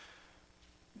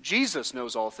 Jesus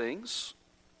knows all things.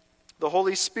 The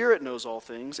Holy Spirit knows all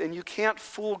things, and you can't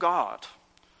fool God.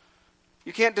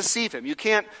 You can't deceive Him. You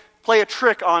can't play a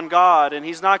trick on God, and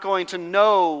He's not going to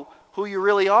know who you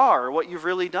really are, or what you've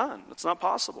really done. It's not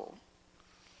possible.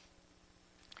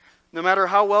 No matter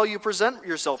how well you present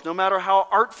yourself, no matter how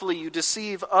artfully you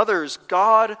deceive others,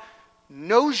 God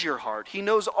knows your heart. He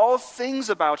knows all things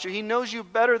about you. He knows you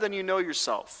better than you know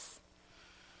yourself.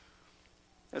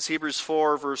 As Hebrews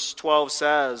 4 verse 12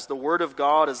 says, the Word of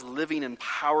God is living and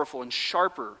powerful and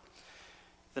sharper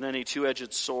than any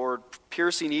two-edged sword,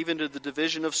 piercing even to the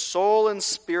division of soul and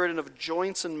spirit and of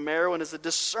joints and marrow, and is a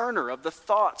discerner of the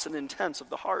thoughts and intents of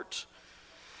the heart.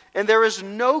 And there is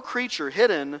no creature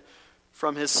hidden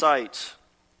from His sight,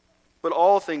 but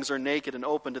all things are naked and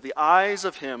open to the eyes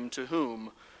of Him to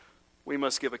whom we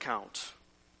must give account.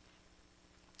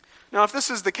 Now, if this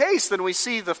is the case, then we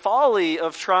see the folly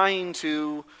of trying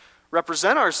to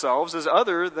represent ourselves as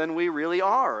other than we really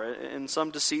are in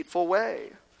some deceitful way.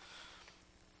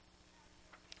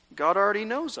 God already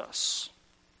knows us.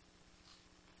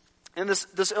 And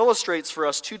this illustrates for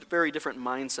us two very different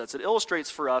mindsets. It illustrates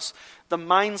for us the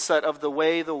mindset of the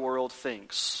way the world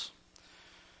thinks.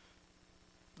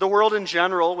 The world in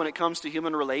general, when it comes to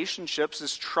human relationships,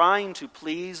 is trying to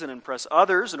please and impress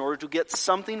others in order to get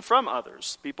something from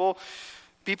others. People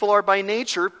are by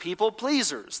nature people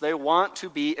pleasers. They want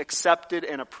to be accepted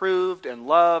and approved and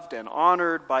loved and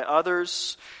honored by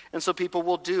others. And so people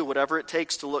will do whatever it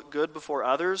takes to look good before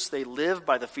others. They live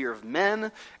by the fear of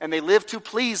men, and they live to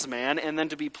please man and then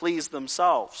to be pleased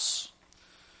themselves.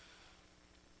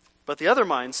 But the other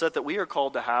mindset that we are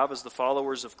called to have as the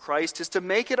followers of Christ is to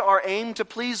make it our aim to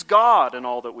please God in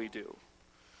all that we do.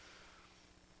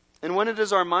 And when it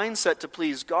is our mindset to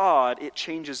please God, it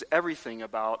changes everything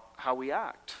about how we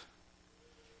act.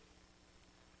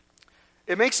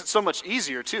 It makes it so much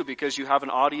easier, too, because you have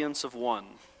an audience of one.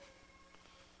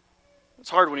 It's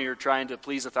hard when you're trying to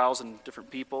please 1,000 different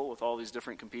people with all these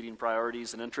different competing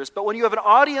priorities and interests. But when you have an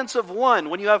audience of one,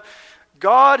 when you have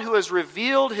God who has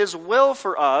revealed His will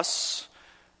for us,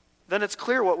 then it's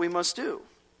clear what we must do.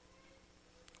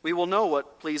 We will know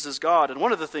what pleases God. And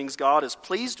one of the things God is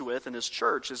pleased with in His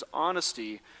church is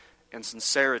honesty and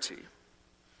sincerity.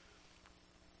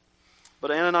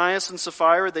 But Ananias and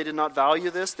Sapphira, they did not value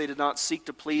this. They did not seek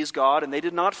to please God, and they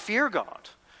did not fear God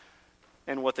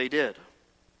and what they did.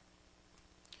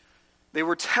 They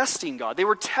were testing God. They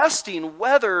were testing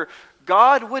whether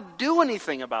God would do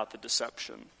anything about the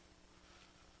deception.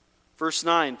 Verse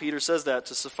 9, Peter says that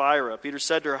to Sapphira. Peter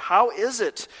said to her, "How is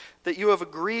it that you have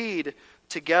agreed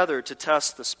together to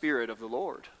test the Spirit of the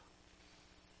Lord?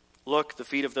 Look, the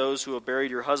feet of those who have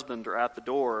buried your husband are at the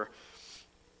door,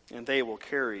 and they will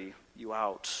carry you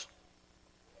out."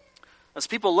 As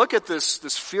people look at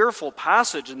this fearful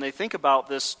passage and they think about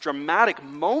this dramatic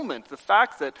moment, the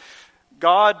fact that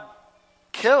God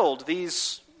killed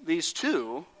these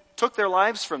two, took their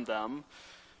lives from them,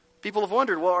 people have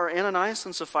wondered, well, are Ananias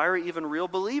and Sapphira even real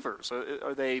believers?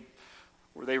 Were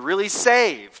they really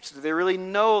saved? Do they really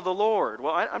know the Lord?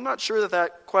 Well, I'm not sure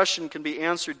that question can be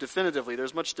answered definitively.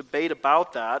 There's much debate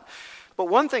about that. But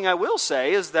one thing I will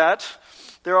say is that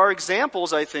there are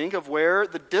examples, I think, of where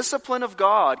the discipline of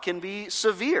God can be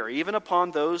severe, even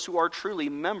upon those who are truly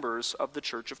members of the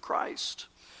Church of Christ.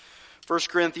 1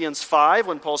 Corinthians 5,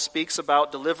 when Paul speaks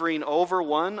about delivering over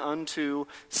one unto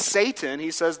Satan,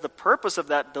 he says the purpose of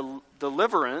that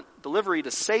delivery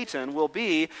to Satan will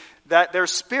be that their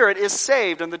spirit is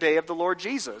saved on the day of the Lord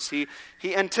Jesus. He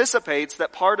anticipates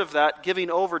that part of that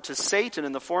giving over to Satan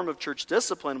in the form of church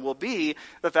discipline will be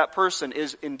that person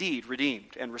is indeed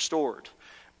redeemed and restored.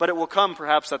 But it will come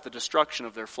perhaps at the destruction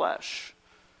of their flesh.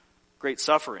 Great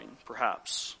suffering,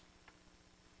 perhaps.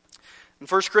 In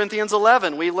 1 Corinthians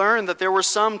 11, we learn that there were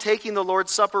some taking the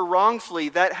Lord's Supper wrongfully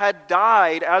that had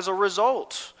died as a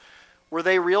result. Were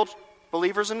they real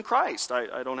believers in Christ?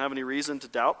 I don't have any reason to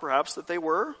doubt, perhaps, that they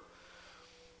were.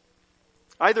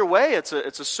 Either way, it's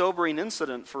a sobering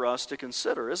incident for us to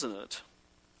consider, isn't it?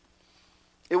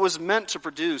 It was meant to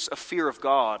produce a fear of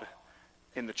God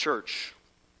in the church.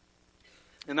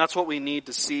 And that's what we need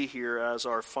to see here as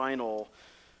our final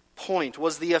point,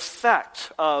 was the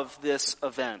effect of this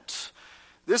event.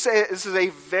 This is a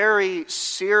very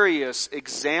serious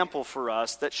example for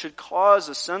us that should cause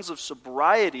a sense of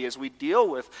sobriety as we deal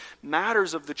with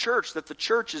matters of the church, that the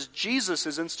church is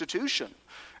Jesus' institution,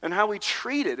 and how we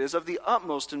treat it is of the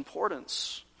utmost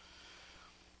importance.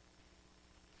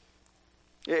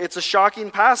 It's a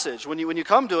shocking passage. When you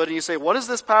come to it and you say, what does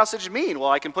this passage mean? Well,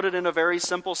 I can put it in a very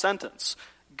simple sentence.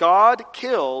 God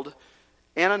killed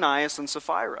Ananias and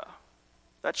Sapphira.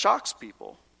 That shocks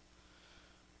people.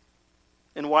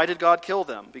 And why did God kill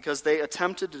them? Because they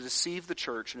attempted to deceive the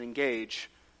church and engage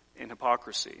in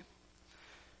hypocrisy.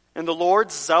 And the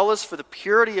Lord, zealous for the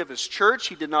purity of his church,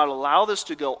 he did not allow this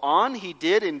to go on. He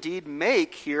did indeed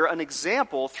make here an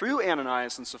example through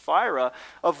Ananias and Sapphira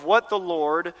of what the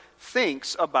Lord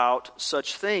thinks about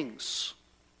such things.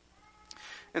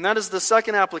 And that is the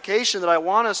second application that I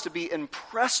want us to be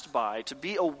impressed by, to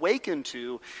be awakened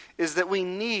to, is that we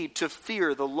need to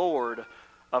fear the Lord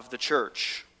of the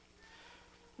church.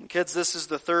 And kids, this is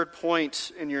the third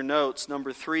point in your notes.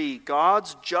 Number 3,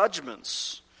 God's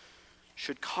judgments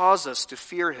should cause us to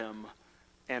fear him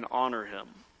and honor him.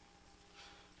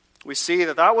 We see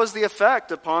that was the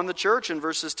effect upon the church in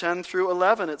verses 10 through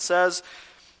 11. It says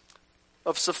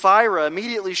of Sapphira,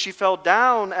 immediately she fell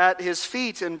down at his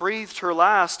feet and breathed her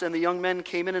last, and the young men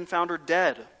came in and found her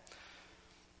dead.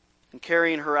 And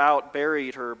carrying her out,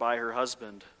 buried her by her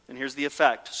husband. And here's the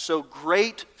effect. So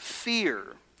great fear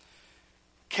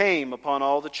came upon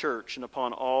all the church and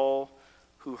upon all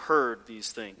who heard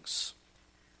these things.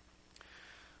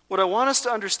 What I want us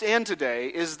to understand today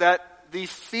is that the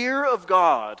fear of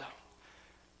God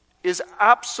is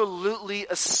absolutely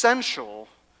essential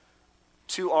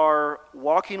to our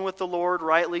walking with the Lord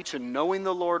rightly, to knowing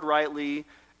the Lord rightly,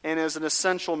 and as an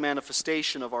essential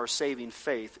manifestation of our saving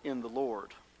faith in the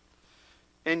Lord.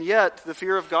 And yet, the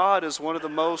fear of God is one of the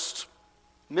most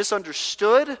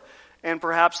misunderstood and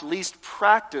perhaps least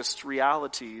practiced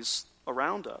realities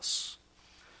around us.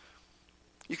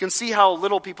 You can see how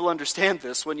little people understand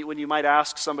this when you might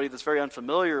ask somebody that's very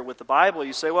unfamiliar with the Bible.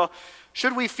 You say, well,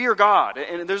 should we fear God?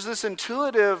 And there's this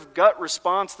intuitive gut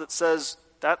response that says,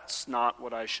 that's not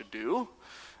what I should do.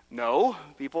 No,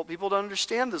 people don't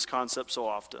understand this concept so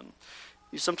often.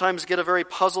 You sometimes get a very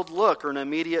puzzled look or an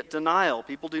immediate denial.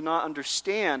 People do not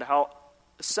understand how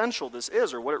essential this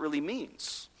is or what it really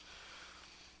means.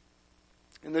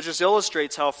 And that just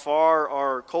illustrates how far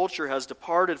our culture has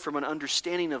departed from an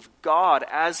understanding of God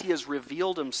as he has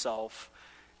revealed himself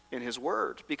in his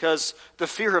word. Because the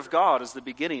fear of God is the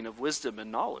beginning of wisdom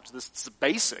and knowledge. This is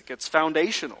basic. It's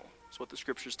foundational. It's what the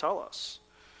scriptures tell us.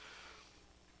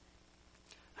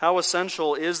 How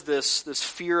essential is this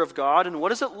fear of God, and what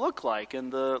does it look like in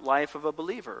the life of a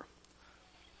believer?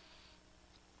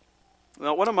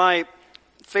 Now, one of my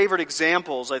favorite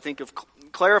examples, I think, of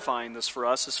clarifying this for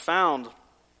us is found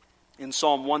in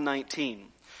Psalm 119.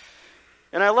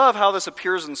 And I love how this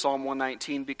appears in Psalm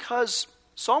 119 because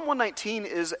Psalm 119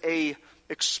 is an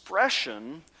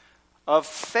expression of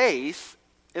faith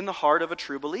in the heart of a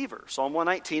true believer. Psalm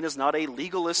 119 is not a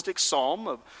legalistic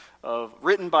psalm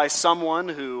written by someone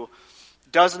who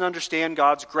doesn't understand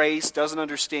God's grace, doesn't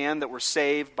understand that we're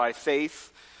saved by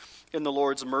faith in the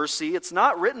Lord's mercy. It's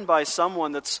not written by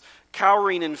someone that's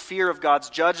cowering in fear of God's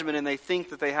judgment and they think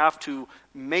that they have to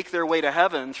make their way to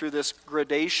heaven through this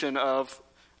gradation of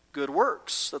good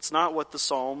works. That's not what the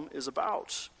psalm is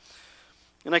about.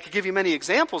 And I could give you many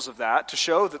examples of that to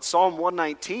show that Psalm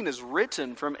 119 is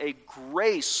written from a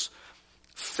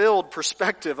grace-filled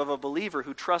perspective of a believer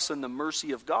who trusts in the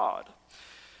mercy of God.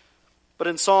 But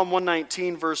in Psalm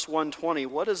 119, verse 120,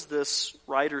 what does this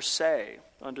writer say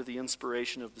under the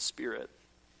inspiration of the Spirit?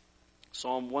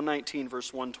 Psalm 119,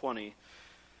 verse 120.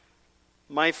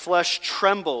 My flesh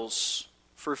trembles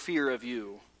for fear of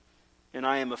you, and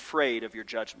I am afraid of your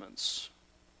judgments.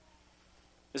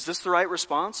 Is this the right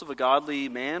response of a godly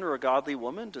man or a godly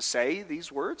woman to say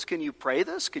these words? Can you pray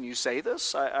this? Can you say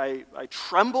this? I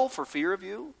tremble for fear of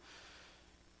you,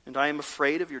 and I am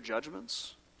afraid of your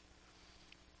judgments.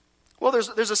 Well,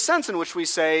 there's a sense in which we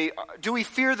say, do we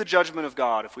fear the judgment of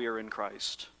God if we are in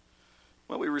Christ?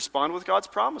 Well, we respond with God's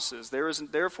promises. There is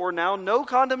therefore now no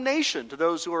condemnation to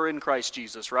those who are in Christ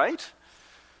Jesus, right?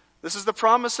 This is the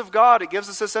promise of God. It gives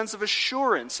us a sense of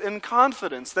assurance and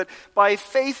confidence that by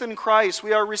faith in Christ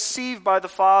we are received by the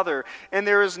Father and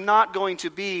there is not going to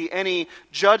be any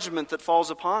judgment that falls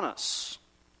upon us.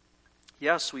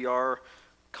 Yes, we are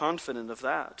confident of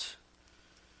that.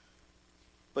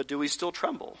 But do we still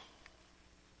tremble?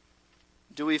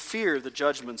 Do we fear the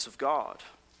judgments of God?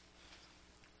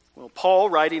 Well, Paul,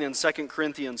 writing in 2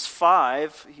 Corinthians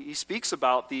 5, he speaks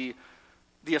about the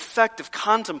effect of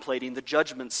contemplating the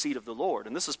judgment seat of the Lord.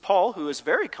 And this is Paul, who is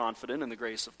very confident in the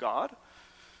grace of God.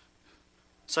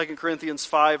 2 Corinthians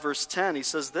 5, verse 10, he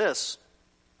says this,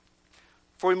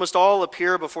 for we must all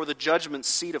appear before the judgment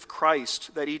seat of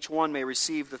Christ, that each one may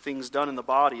receive the things done in the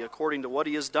body according to what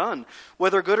he has done,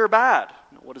 whether good or bad.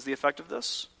 What is the effect of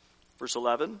this? Verse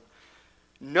 11,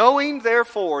 knowing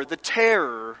therefore the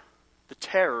terror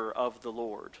of the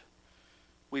Lord,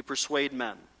 we persuade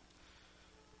men.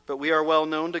 But we are well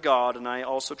known to God, and I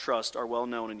also trust are well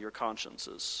known in your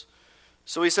consciences.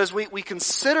 So he says we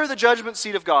consider the judgment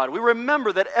seat of God. We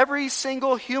remember that every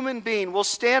single human being will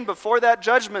stand before that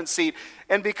judgment seat.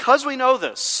 And because we know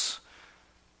this,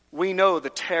 we know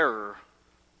the terror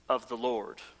of the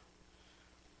Lord.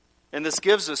 And this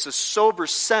gives us a sober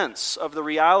sense of the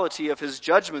reality of his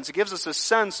judgments. It gives us a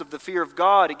sense of the fear of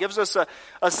God. It gives us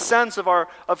a sense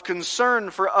of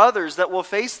concern for others that will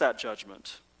face that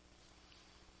judgment.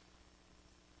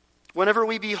 Whenever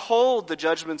we behold the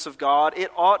judgments of God,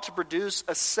 it ought to produce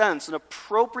a sense, an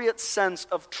appropriate sense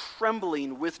of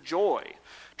trembling with joy.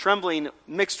 Trembling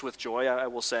mixed with joy, I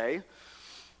will say.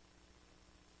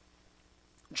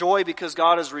 Joy because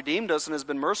God has redeemed us and has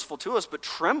been merciful to us, but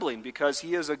trembling because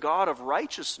he is a God of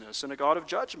righteousness and a God of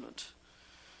judgment.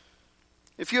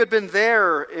 If you had been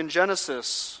there in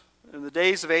Genesis, in the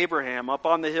days of Abraham, up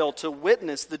on the hill, to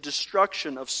witness the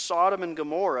destruction of Sodom and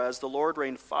Gomorrah as the Lord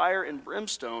rained fire and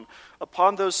brimstone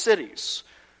upon those cities,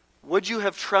 would you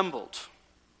have trembled?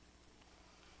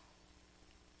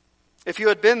 If you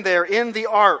had been there in the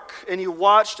ark and you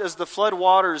watched as the flood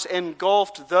waters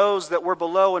engulfed those that were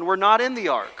below and were not in the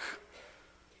ark,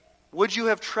 would you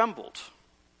have trembled?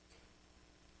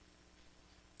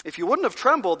 If you wouldn't have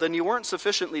trembled, then you weren't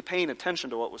sufficiently paying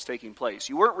attention to what was taking place.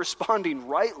 You weren't responding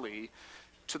rightly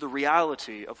to the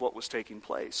reality of what was taking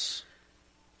place.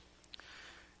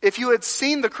 If you had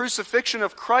seen the crucifixion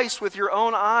of Christ with your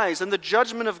own eyes and the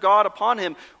judgment of God upon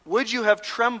him, would you have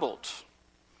trembled?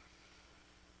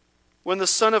 When the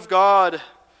Son of God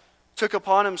took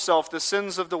upon himself the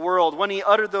sins of the world, when he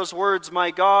uttered those words, my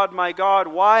God,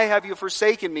 why have you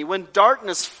forsaken me? When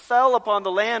darkness fell upon the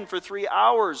land for 3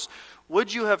 hours,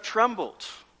 would you have trembled?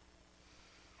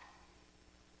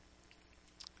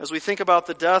 As we think about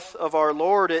the death of our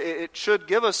Lord, it should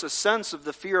give us a sense of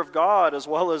the fear of God as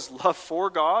well as love for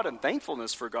God and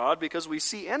thankfulness for God, because we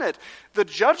see in it the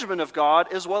judgment of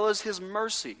God as well as his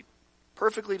mercy,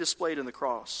 perfectly displayed in the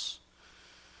cross.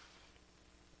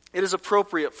 It is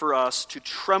appropriate for us to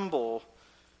tremble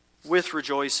with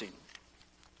rejoicing.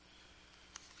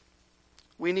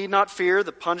 We need not fear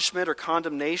the punishment or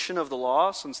condemnation of the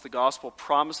law, since the gospel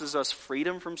promises us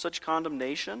freedom from such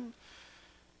condemnation.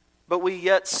 But we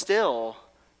yet still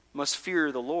must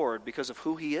fear the Lord because of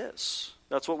who he is.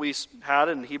 That's what we had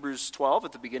in Hebrews 12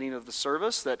 at the beginning of the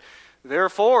service, that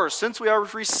therefore, since we are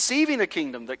receiving a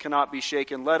kingdom that cannot be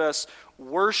shaken, let us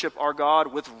worship our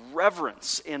God with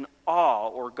reverence and awe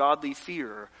or godly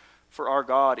fear For our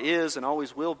God is and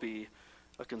always will be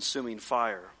a consuming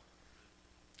fire.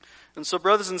 And so,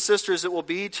 brothers and sisters, it will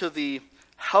be to the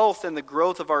health and the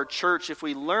growth of our church if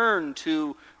we learn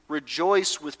to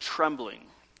rejoice with trembling,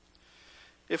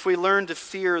 if we learn to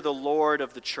fear the Lord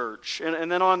of the church.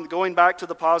 And then on going back to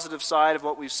the positive side of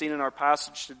what we've seen in our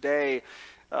passage today,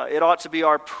 it ought to be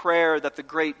our prayer that the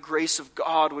great grace of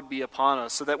God would be upon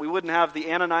us, so that we wouldn't have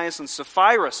the Ananias and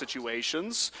Sapphira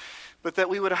situations, but that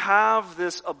we would have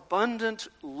this abundant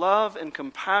love and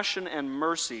compassion and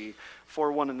mercy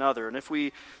for one another. And if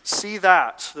we see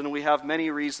that, then we have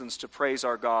many reasons to praise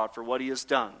our God for what he has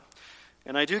done.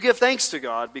 And I do give thanks to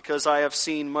God because I have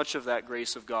seen much of that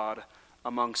grace of God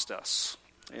amongst us.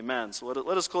 Amen. So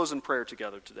let us close in prayer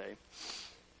together today.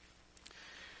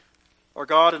 Our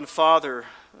God and Father,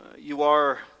 you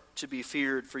are to be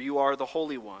feared, for you are the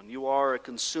Holy One. You are a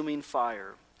consuming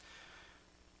fire.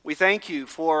 We thank you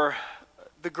for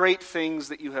the great things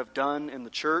that you have done in the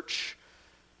church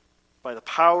by the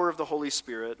power of the Holy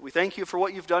Spirit. We thank you for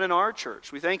what you've done in our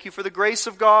church. We thank you for the grace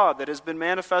of God that has been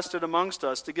manifested amongst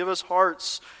us to give us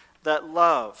hearts that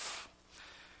love.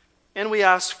 And we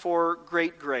ask for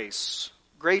great grace,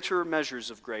 greater measures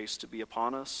of grace to be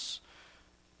upon us,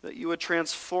 that you would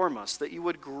transform us, that you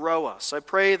would grow us. I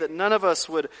pray that none of us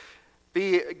would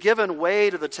be given way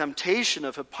to the temptation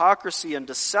of hypocrisy and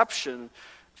deception,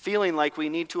 feeling like we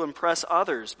need to impress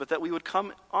others, but that we would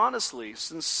come honestly,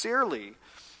 sincerely,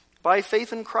 by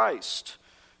faith in Christ,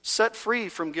 set free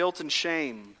from guilt and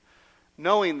shame,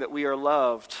 knowing that we are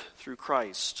loved through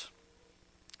Christ.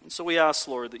 And so we ask,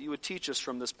 Lord, that you would teach us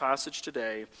from this passage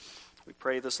today. We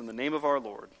pray this in the name of our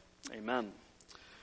Lord. Amen.